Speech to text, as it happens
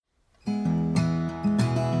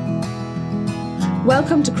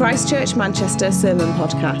Welcome to Christchurch Manchester Sermon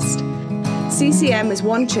Podcast. CCM is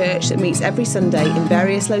one church that meets every Sunday in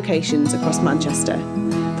various locations across Manchester.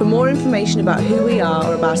 For more information about who we are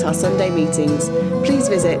or about our Sunday meetings, please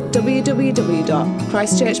visit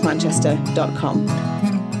www.christchurchmanchester.com.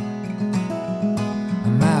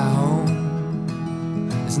 My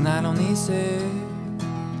home is not on this earth,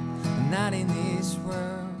 not in this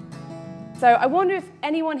world. So I wonder if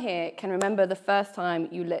anyone here can remember the first time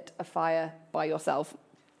you lit a fire by yourself.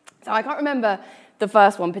 So I can't remember the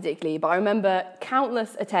first one particularly, but I remember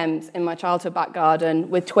countless attempts in my childhood back garden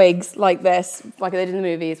with twigs like this, like they did in the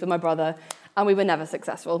movies with my brother, and we were never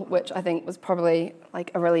successful, which I think was probably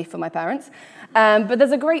like a relief for my parents. But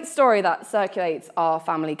there's a great story that circulates our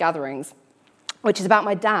family gatherings, which is about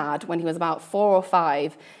my dad when he was about 4 or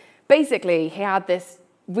 5. Basically, he had this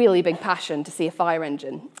really big passion to see a fire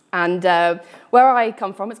engine. And where I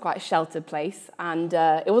come from, it's quite a sheltered place, and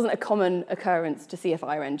it wasn't a common occurrence to see a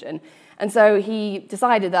fire engine. And so he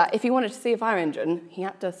decided that if he wanted to see a fire engine, he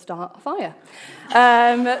had to start a fire.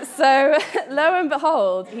 So lo and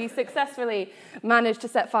behold, he successfully managed to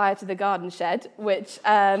set fire to the garden shed, which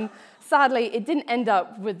sadly, it didn't end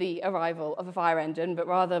up with the arrival of a fire engine, but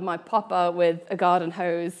rather my papa with a garden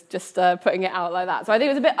hose just putting it out like that. So I think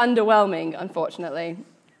it was a bit underwhelming, unfortunately.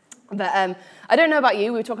 But I don't know about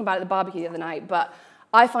you, we were talking about it at the barbecue the other night, but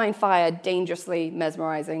I find fire dangerously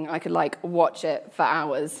mesmerizing. I could watch it for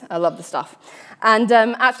hours. I love the stuff. And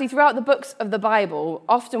actually throughout the books of the Bible,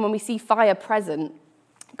 often when we see fire present,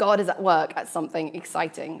 God is at work at something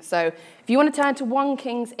exciting. So if you want to turn to 1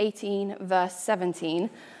 Kings 18, verse 17,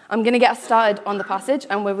 I'm going to get us started on the passage,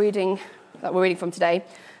 and we're reading from today.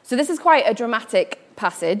 So this is quite a dramatic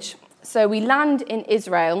passage. So we land in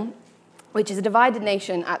Israel, which is a divided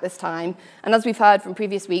nation at this time. And as we've heard from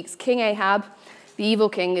previous weeks, King Ahab, the evil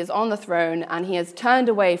king, is on the throne, and he has turned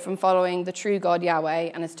away from following the true God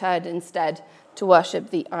Yahweh and has turned instead to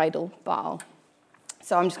worship the idol Baal.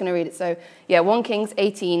 So I'm just going to read it. So 1 Kings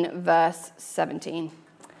 18, verse 17.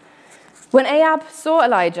 When Ahab saw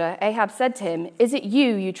Elijah, Ahab said to him, "Is it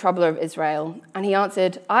you, you troubler of Israel?" And he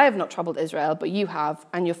answered, "I have not troubled Israel, but you have,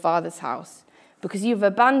 and your father's house, because you have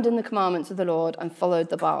abandoned the commandments of the Lord and followed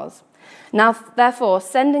the Baals. Now, therefore,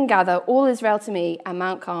 send and gather all Israel to me at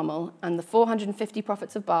Mount Carmel, and the 450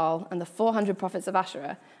 prophets of Baal and the 400 prophets of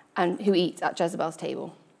Asherah, and who eat at Jezebel's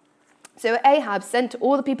table." So Ahab sent to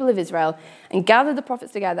all the people of Israel and gathered the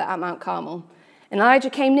prophets together at Mount Carmel. And Elijah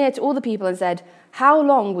came near to all the people and said, "How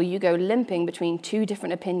long will you go limping between two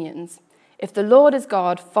different opinions? If the Lord is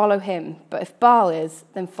God, follow him, but if Baal is,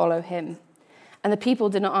 then follow him." And the people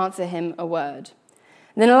did not answer him a word.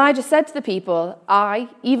 Then Elijah said to the people, "I,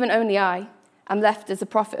 even only I, am left as a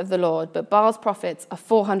prophet of the Lord, but Baal's prophets are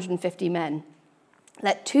 450 men.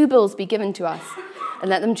 Let 2 bulls be given to us, and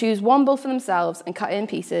let them choose 1 bull for themselves and cut it in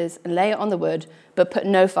pieces and lay it on the wood, but put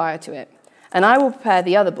no fire to it. And I will prepare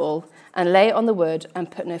the other bull and lay it on the wood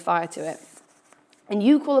and put no fire to it. And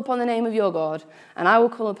you call upon the name of your God, and I will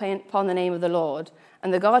call upon the name of the Lord,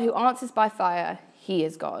 and the God who answers by fire, he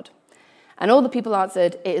is God." And all the people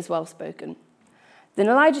answered, "It is well spoken." Then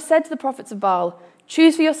Elijah said to the prophets of Baal,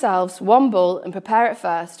 "Choose for yourselves 1 bull and prepare it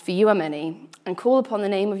first, for you are many, and call upon the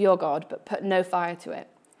name of your God, but put no fire to it."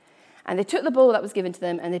 And they took the bull that was given to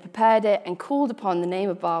them, and they prepared it and called upon the name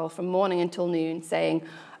of Baal from morning until noon, saying,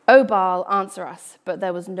 "O Baal, answer us." But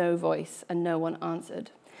there was no voice, and no one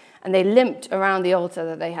answered. And they limped around the altar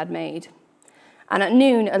that they had made. And at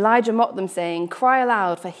noon, Elijah mocked them, saying, "Cry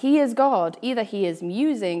aloud, for he is God. Either he is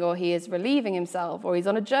musing, or he is relieving himself, or he's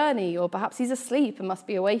on a journey, or perhaps he's asleep and must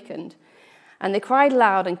be awakened." And they cried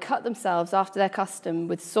aloud and cut themselves after their custom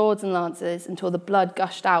with swords and lances until the blood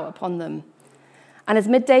gushed out upon them. And as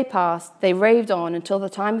midday passed, they raved on until the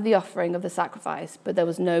time of the offering of the sacrifice, but there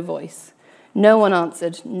was no voice. No one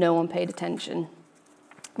answered, no one paid attention.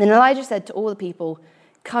 Then Elijah said to all the people,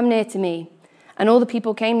 "Come near to me." And all the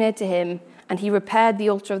people came near to him, and he repaired the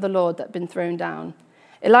altar of the Lord that had been thrown down.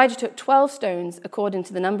 Elijah took 12 stones according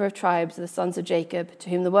to the number of tribes of the sons of Jacob, to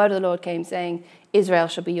whom the word of the Lord came, saying, "Israel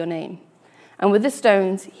shall be your name." And with the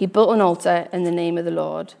stones he built an altar in the name of the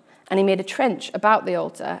Lord. And he made a trench about the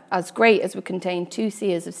altar, as great as would contain 2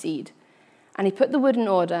 seahs of seed. And he put the wood in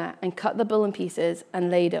order, and cut the bull in pieces,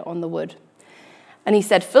 and laid it on the wood. And he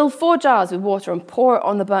said, "Fill 4 jars with water, and pour it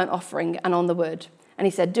on the burnt offering and on the wood." And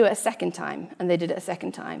he said, "Do it a second time." And they did it a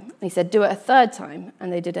second time. And he said, "Do it a third time."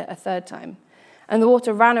 And they did it a third time. And the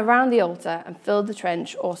water ran around the altar and filled the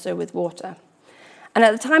trench also with water. And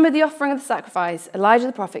at the time of the offering of the sacrifice, Elijah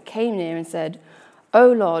the prophet came near and said,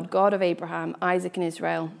 "O Lord, God of Abraham, Isaac, and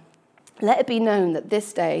Israel, let it be known that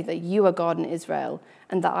this day that you are God in Israel,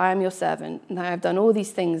 and that I am your servant, and that I have done all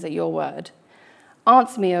these things at your word.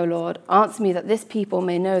 Answer me, O Lord, answer me, that this people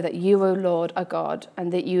may know that you, O Lord, are God,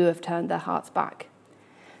 and that you have turned their hearts back.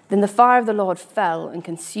 Then the fire of the Lord fell and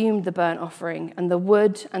consumed the burnt offering, and the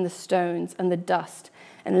wood and the stones and the dust,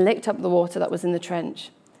 and licked up the water that was in the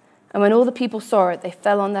trench. And when all the people saw it, they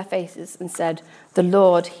fell on their faces and said, "The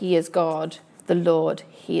Lord, he is God. The Lord,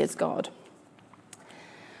 he is God."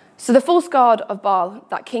 So the false god of Baal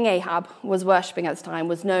that King Ahab was worshipping at this time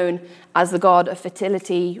was known as the god of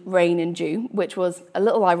fertility, rain and dew, which was a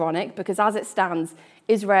little ironic because as it stands,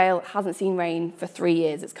 Israel hasn't seen rain for 3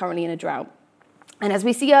 years. It's currently in a drought. And as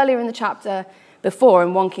we see earlier in the chapter before,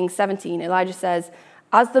 in 1 Kings 17, Elijah says,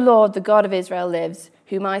 "As the Lord, the God of Israel, lives,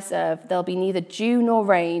 whom I serve, there'll be neither dew nor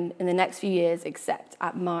rain in the next few years except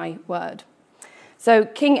at my word." So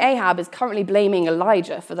King Ahab is currently blaming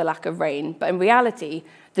Elijah for the lack of rain, but in reality,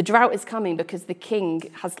 the drought is coming because the king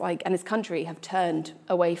and his country have turned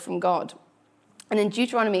away from God. And in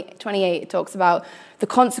Deuteronomy 28, it talks about the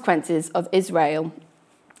consequences of Israel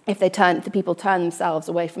if the people turn themselves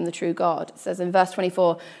away from the true God. It says in verse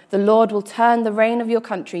 24, "The Lord will turn the rain of your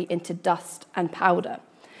country into dust and powder."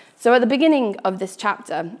 So at the beginning of this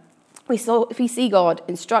chapter, we see God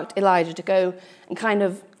instruct Elijah to go and kind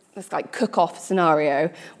of this cook-off scenario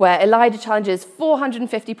where Elijah challenges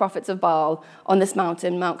 450 prophets of Baal on this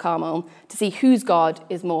mountain, Mount Carmel, to see whose God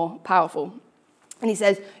is more powerful. And he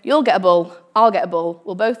says, "You'll get a bull, I'll get a bull.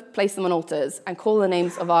 We'll both place them on altars and call the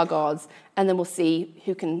names of our gods, and then we'll see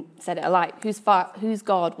who can set it alight, whose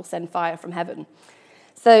God will send fire from heaven."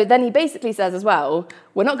 So then he basically says as well,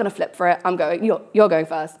 "We're not going to flip for it. You're going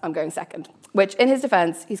first, I'm going second." Which, in his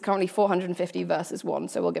defense, he's currently 450 versus 1,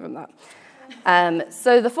 so we'll give him that.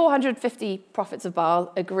 So the 450 prophets of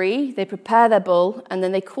Baal agree, they prepare their bull, and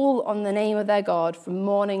then they call on the name of their God from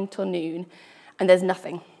morning till noon, and there's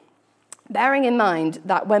nothing. Bearing in mind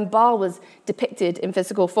that when Baal was depicted in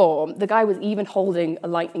physical form, the guy was even holding a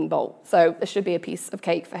lightning bolt, so there should be a piece of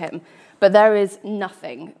cake for him. But there is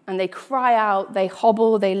nothing, and they cry out, they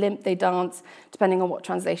hobble, they limp, they dance, depending on what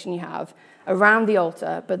translation you have, around the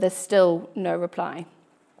altar, but there's still no reply.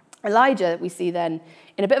 Elijah, we see then,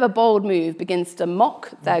 in a bit of a bold move, begins to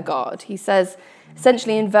mock their God. He says,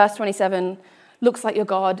 essentially in verse 27, "Looks like your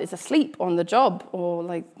God is asleep on the job,"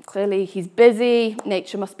 or clearly he's busy,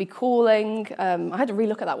 nature must be cooling. I had to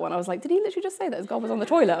relook at that one. I was like, did he literally just say that his God was on the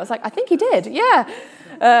toilet? I was like, I think he did, yeah.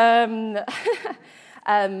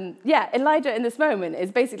 Elijah in this moment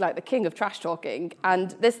is basically like the king of trash talking,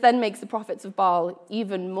 and this then makes the prophets of Baal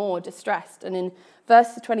even more distressed. And in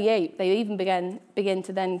verse 28, they even begin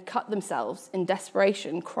to then cut themselves in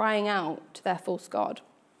desperation, crying out to their false god.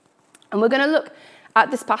 And we're going to look at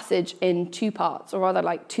this passage in 2 parts, or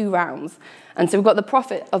rather 2 rounds. And so we've got the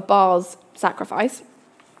prophet of Baal's sacrifice,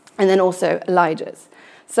 and then also Elijah's.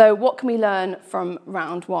 So what can we learn from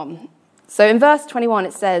round 1? So in verse 21,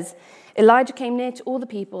 it says, "Elijah came near to all the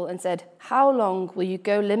people and said, 'How long will you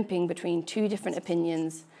go limping between 2 different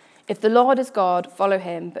opinions? If the Lord is God, follow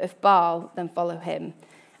him, but if Baal, then follow him.'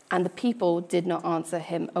 And the people did not answer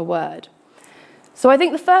him a word." So I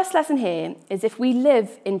think the first lesson here is if we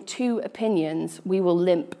live in 2 opinions, we will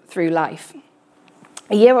limp through life.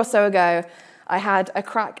 A year or so ago, I had a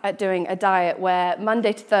crack at doing a diet where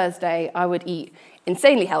Monday to Thursday, I would eat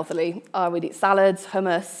insanely healthily. I would eat salads,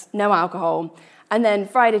 hummus, no alcohol. And then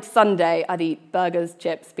Friday to Sunday, I'd eat burgers,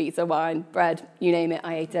 chips, pizza, wine, bread, you name it,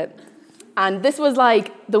 I ate it. And this was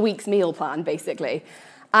like the week's meal plan, basically.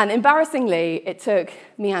 And embarrassingly, it took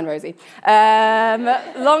me and Rosie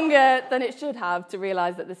longer than it should have to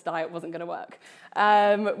realise that this diet wasn't going to work.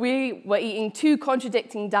 We were eating 2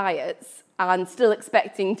 contradicting diets and still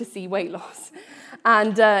expecting to see weight loss.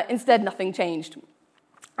 And instead, nothing changed.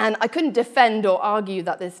 And I couldn't defend or argue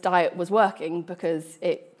that this diet was working because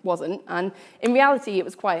it wasn't. And in reality, it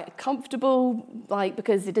was quite comfortable,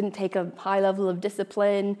 because it didn't take a high level of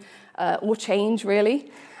discipline or change, really.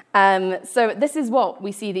 So this is what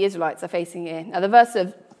we see the Israelites are facing here. Now,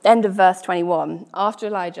 the end of verse 21, after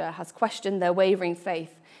Elijah has questioned their wavering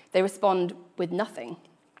faith, they respond with nothing,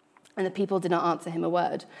 and the people did not answer him a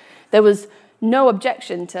word. There was no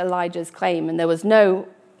objection to Elijah's claim, and there was no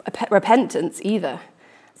repentance either.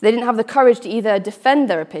 So they didn't have the courage to either defend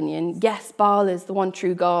their opinion, yes, Baal is the one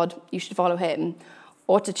true God, you should follow him,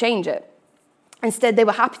 or to change it. Instead, they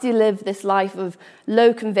were happy to live this life of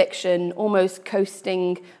low conviction, almost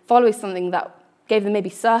coasting, following something that gave them maybe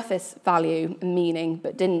surface value and meaning,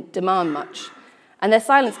 but didn't demand much. And their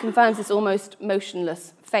silence confirms this almost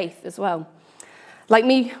motionless faith as well. Like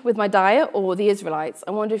me with my diet or the Israelites,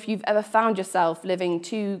 I wonder if you've ever found yourself living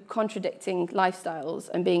 2 contradicting lifestyles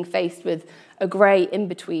and being faced with a grey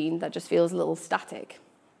in-between that just feels a little static.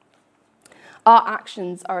 Our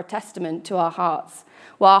actions are a testament to our hearts.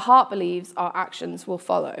 What our heart believes, our actions will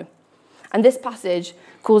follow. And this passage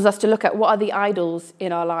calls us to look at what are the idols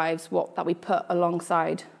in our lives, that we put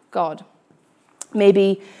alongside God.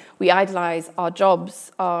 Maybe we idolize our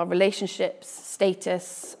jobs, our relationships,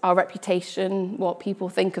 status, our reputation, what people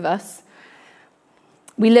think of us.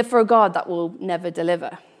 We live for a God that will never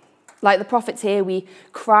deliver. Like the prophets here, we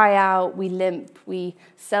cry out, we limp, we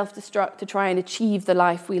self-destruct to try and achieve the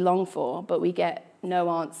life we long for, but we get no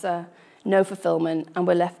answer, no fulfillment, and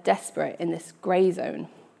we're left desperate in this grey zone.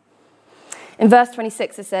 In verse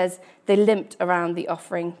 26, it says, they limped around the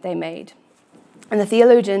offering they made. And the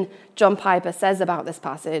theologian John Piper says about this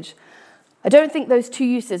passage, I don't think those two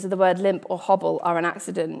uses of the word limp or hobble are an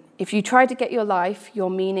accident. If you try to get your life, your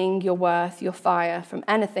meaning, your worth, your fire from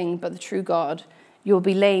anything but the true God, you will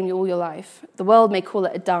be lame all your life. The world may call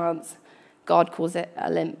it a dance. God calls it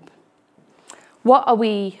a limp. What are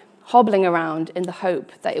we hobbling around in the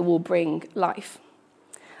hope that it will bring life?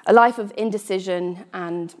 A life of indecision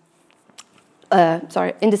and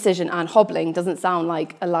hobbling doesn't sound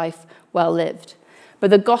like a life well lived. But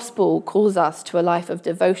the gospel calls us to a life of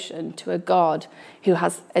devotion to a God who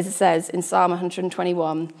has, as it says in Psalm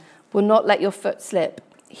 121, will not let your foot slip.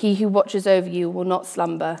 He who watches over you will not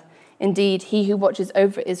slumber. Indeed, he who watches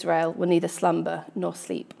over Israel will neither slumber nor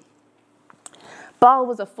sleep. Baal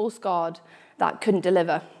was a false god that couldn't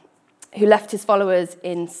deliver, who left his followers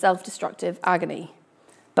in self-destructive agony.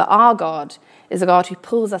 But our God is a God who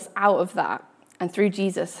pulls us out of that, and through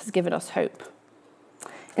Jesus has given us hope.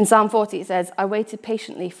 In Psalm 40 it says, I waited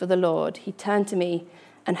patiently for the Lord. He turned to me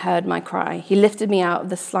and heard my cry. He lifted me out of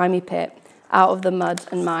the slimy pit, out of the mud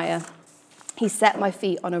and mire. He set my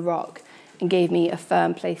feet on a rock and gave me a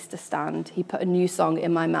firm place to stand. He put a new song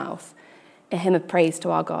in my mouth, a hymn of praise to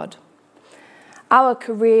our God. Our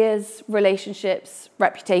careers, relationships,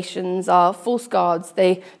 reputations are false gods.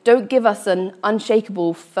 They don't give us an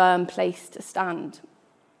unshakable, firm place to stand.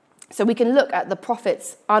 So we can look at the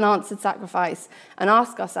prophet's unanswered sacrifice and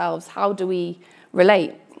ask ourselves, how do we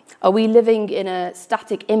relate? Are we living in a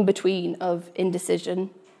static in-between of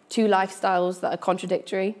indecision, two lifestyles that are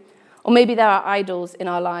contradictory? Or maybe there are idols in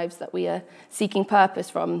our lives that we are seeking purpose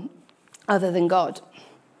from other than God.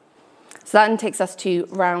 So that then takes us to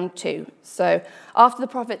round 2. So after the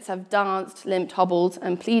prophets have danced, limped, hobbled,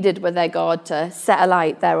 and pleaded with their God to set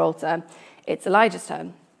alight their altar, it's Elijah's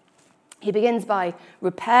turn. He begins by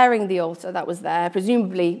repairing the altar that was there,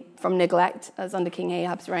 presumably from neglect, as under King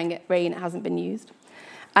Ahab's reign it hasn't been used.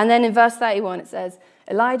 And then in verse 31 it says,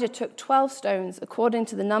 Elijah took 12 stones according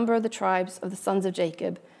to the number of the tribes of the sons of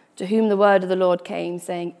Jacob, to whom the word of the Lord came,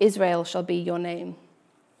 saying, Israel shall be your name.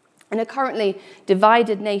 In a currently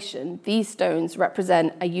divided nation, these stones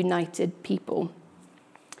represent a united people.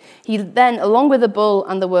 He then, along with the bull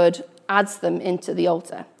and the wood, adds them into the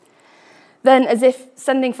altar. Then, as if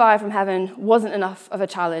sending fire from heaven wasn't enough of a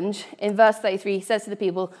challenge, in verse 33, he says to the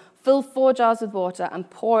people, fill 4 jars with water and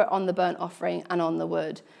pour it on the burnt offering and on the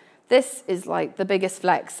wood. This is like the biggest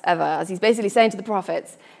flex ever, as he's basically saying to the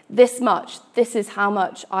prophets, this is how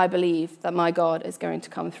much I believe that my God is going to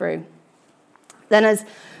come through. Then, as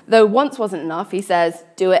though once wasn't enough, he says,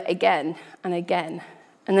 do it again and again.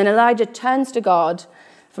 And then Elijah turns to God.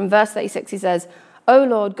 From verse 36, he says, O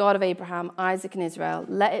Lord, God of Abraham, Isaac, and Israel,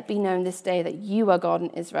 let it be known this day that you are God in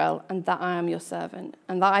Israel, and that I am your servant,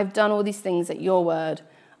 and that I've done all these things at your word.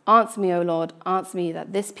 Answer me, O Lord, answer me,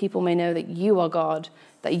 that this people may know that you are God,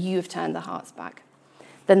 that you have turned their hearts back.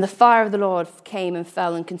 Then the fire of the Lord came and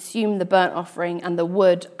fell and consumed the burnt offering and the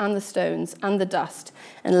wood and the stones and the dust,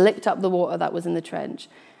 and licked up the water that was in the trench.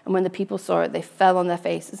 And when the people saw it, they fell on their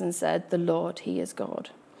faces and said, the Lord, he is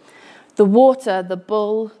God. The water, the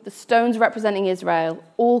bull, the stones representing Israel,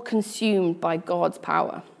 all consumed by God's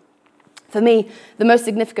power. For me, the most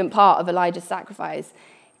significant part of Elijah's sacrifice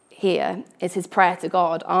here is his prayer to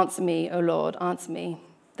God, answer me, O Lord, answer me,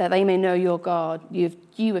 that they may know your God.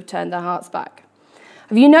 You have turned their hearts back.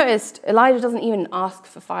 Have you noticed Elijah doesn't even ask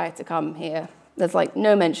for fire to come here? There's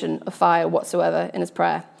no mention of fire whatsoever in his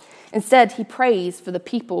prayer. Instead, he prays for the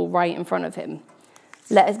people right in front of him.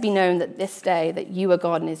 Let it be known that this day that you are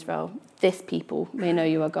God in Israel, this people may know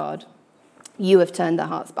you are God. You have turned their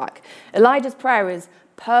hearts back. Elijah's prayer is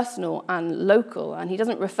personal and local, and he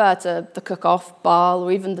doesn't refer to the cook-off, Baal,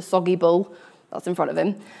 or even the soggy bull that's in front of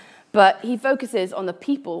him, but he focuses on the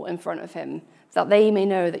people in front of him, that they may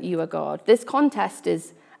know that you are God. This contest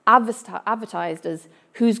is advertised as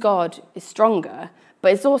whose God is stronger,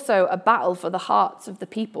 but it's also a battle for the hearts of the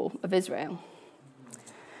people of Israel.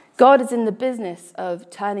 God is in the business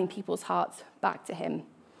of turning people's hearts back to him.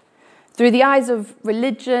 Through the eyes of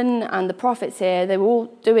religion and the prophets here, they were all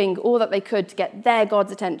doing all that they could to get their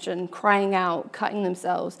God's attention, crying out, cutting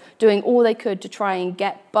themselves, doing all they could to try and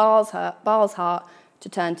get Baal's heart to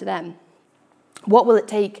turn to them. What will it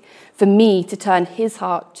take for me to turn his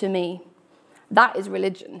heart to me? That is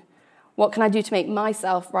religion. What can I do to make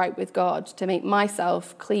myself right with God, to make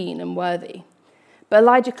myself clean and worthy? But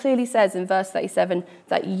Elijah clearly says in verse 37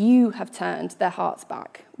 that you have turned their hearts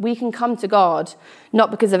back. We can come to God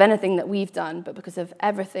not because of anything that we've done, but because of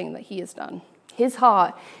everything that he has done. His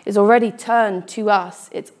heart is already turned to us.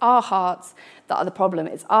 It's our hearts that are the problem.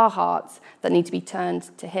 It's our hearts that need to be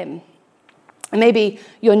turned to him. And maybe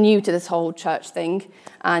you're new to this whole church thing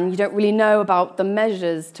and you don't really know about the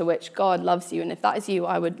measures to which God loves you. And if that is you,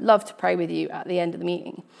 I would love to pray with you at the end of the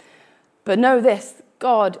meeting. But know this,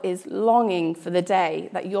 God is longing for the day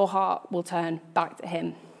that your heart will turn back to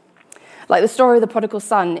him. Like the story of the prodigal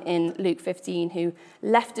son in Luke 15, who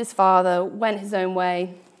left his father, went his own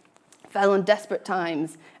way, fell on desperate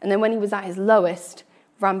times, and then when he was at his lowest,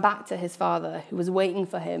 ran back to his father, who was waiting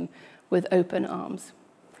for him with open arms.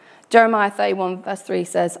 Jeremiah 31 verse 3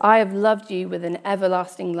 says, I have loved you with an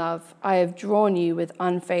everlasting love. I have drawn you with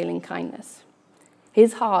unfailing kindness.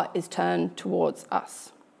 His heart is turned towards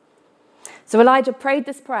us. So Elijah prayed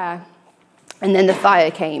this prayer, and then the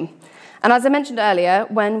fire came. And as I mentioned earlier,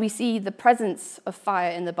 when we see the presence of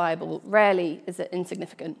fire in the Bible, rarely is it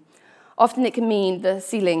insignificant. Often it can mean the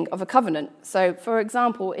sealing of a covenant. So, for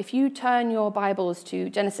example, if you turn your Bibles to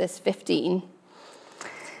Genesis 15,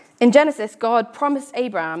 in Genesis, God promised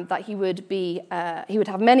Abraham that he would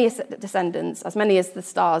have many descendants, as many as the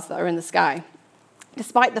stars that are in the sky,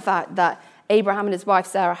 despite the fact that Abraham and his wife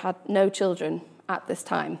Sarah had no children at this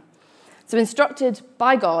time. So instructed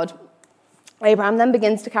by God, Abraham then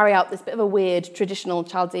begins to carry out this bit of a weird traditional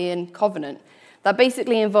Chaldean covenant that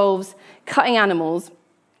basically involves cutting animals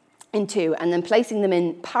in two and then placing them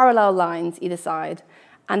in parallel lines either side.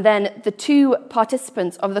 And then the two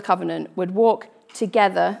participants of the covenant would walk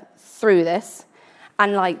together through this,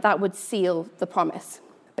 and that would seal the promise,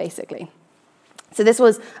 basically. So this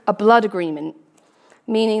was a blood agreement,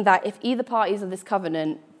 meaning that if either parties of this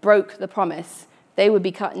covenant broke the promise, they would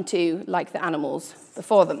be cut in two like the animals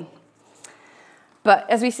before them. But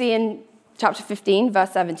as we see in chapter 15,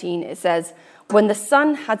 verse 17, it says, when the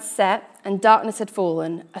sun had set and darkness had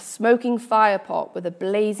fallen, a smoking fire pot with a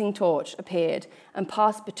blazing torch appeared and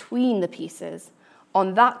passed between the pieces.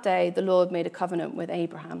 On that day, the Lord made a covenant with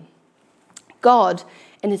Abraham. God,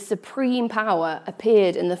 in his supreme power,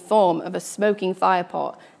 appeared in the form of a smoking fire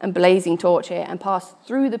pot and blazing torch here and passed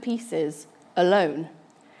through the pieces alone.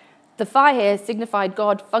 The fire here signified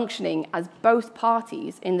God functioning as both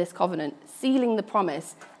parties in this covenant, sealing the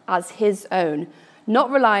promise as his own, not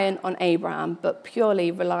reliant on Abraham, but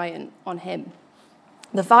purely reliant on him.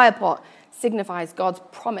 The fire pot signifies God's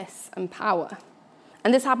promise and power.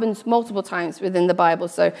 And this happens multiple times within the Bible.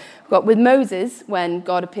 So we've got with Moses, when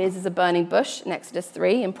God appears as a burning bush in Exodus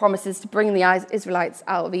 3 and promises to bring the Israelites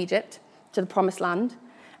out of Egypt to the promised land.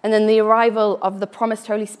 And then the arrival of the promised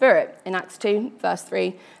Holy Spirit in Acts 2, verse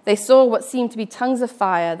 3. They saw what seemed to be tongues of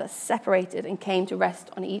fire that separated and came to rest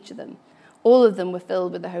on each of them. All of them were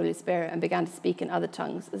filled with the Holy Spirit and began to speak in other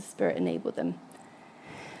tongues as the Spirit enabled them.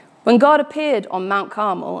 When God appeared on Mount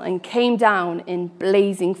Carmel and came down in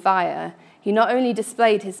blazing fire, he not only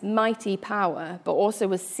displayed his mighty power, but also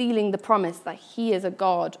was sealing the promise that he is a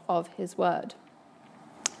God of his word.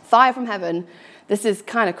 Fire from heaven, this is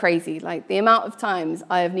kind of crazy. The amount of times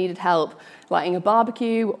I have needed help lighting a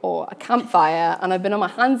barbecue or a campfire, and I've been on my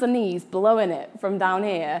hands and knees blowing it from down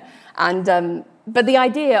here. But the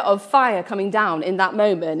idea of fire coming down in that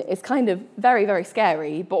moment is kind of very, very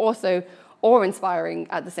scary, but also awe-inspiring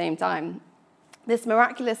at the same time. This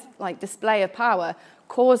miraculous display of power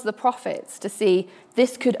caused the prophets to see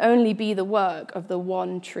this could only be the work of the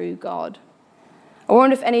one true God. I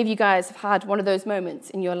wonder if any of you guys have had one of those moments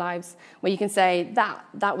in your lives where you can say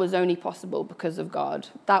that was only possible because of God.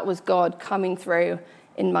 That was God coming through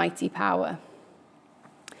in mighty power.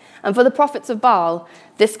 And for the prophets of Baal,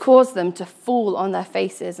 this caused them to fall on their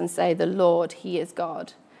faces and say, the Lord, he is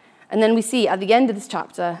God. And then we see at the end of this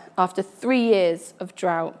chapter, after 3 years of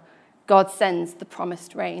drought, God sends the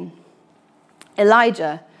promised rain.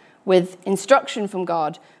 Elijah, with instruction from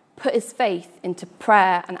God, put his faith into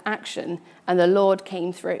prayer and action, and the Lord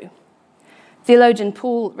came through. Theologian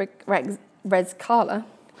Paul Rezkala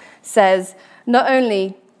says,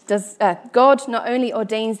 God not only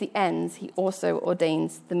ordains the ends, he also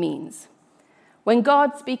ordains the means. When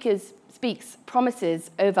God speaks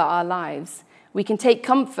promises over our lives, we can take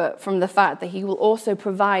comfort from the fact that he will also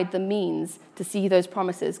provide the means to see those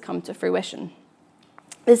promises come to fruition.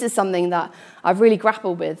 This is something that I've really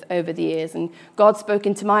grappled with over the years, and God spoke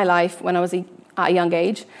into my life when I was at a young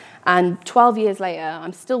age, and 12 years later,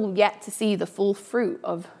 I'm still yet to see the full fruit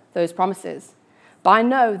of those promises. But I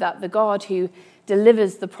know that the God who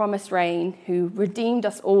delivers the promised rain, who redeemed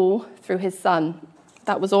us all through his Son,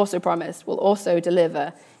 that was also promised, will also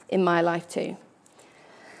deliver in my life too.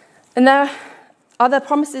 And there are other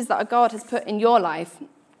promises that God has put in your life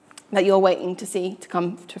that you're waiting to see to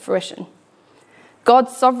come to fruition.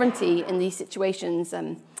 God's sovereignty in these situations,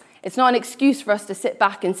 it's not an excuse for us to sit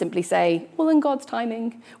back and simply say, well, in God's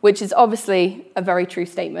timing, which is obviously a very true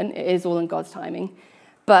statement. It is all in God's timing.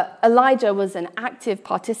 But Elijah was an active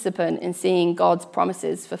participant in seeing God's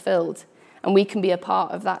promises fulfilled, and we can be a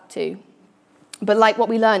part of that too. But like what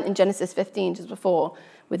we learned in Genesis 15 just before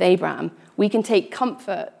with Abraham, we can take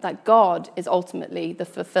comfort that God is ultimately the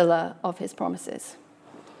fulfiller of his promises.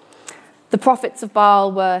 The prophets of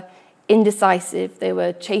Baal were indecisive. They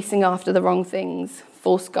were chasing after the wrong things,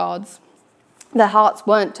 false gods. Their hearts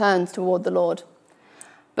weren't turned toward the Lord.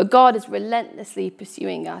 But God is relentlessly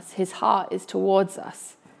pursuing us. His heart is towards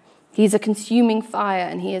us. He's a consuming fire,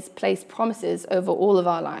 and he has placed promises over all of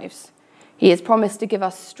our lives. He has promised to give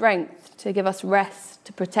us strength, to give us rest,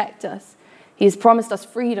 to protect us. He has promised us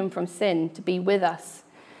freedom from sin, to be with us.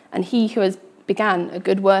 And he who has began a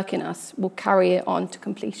good work in us will carry it on to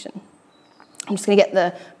completion. I'm just going to get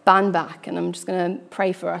the band back, and I'm just going to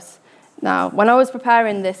pray for us. Now, when I was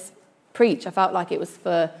preparing this preach, I felt like it was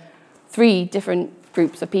for 3 different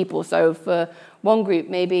groups of people. So for one group,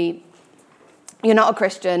 maybe you're not a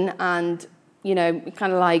Christian and,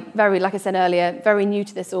 kind of like very, like I said earlier, very new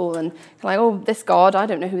to this all, and like, oh, this God, I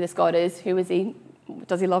don't know who this God is. Who is he?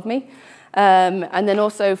 Does he love me? And then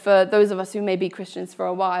also for those of us who may be Christians for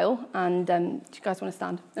a while, and do you guys want to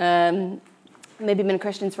stand? Maybe been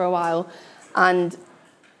Christians for a while, and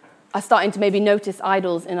are starting to maybe notice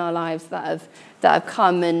idols in our lives that have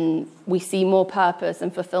come, and we see more purpose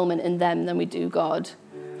and fulfillment in them than we do God.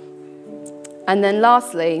 And then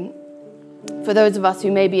lastly, for those of us who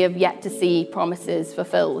maybe have yet to see promises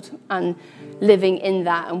fulfilled and living in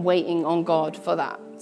that and waiting on God for that.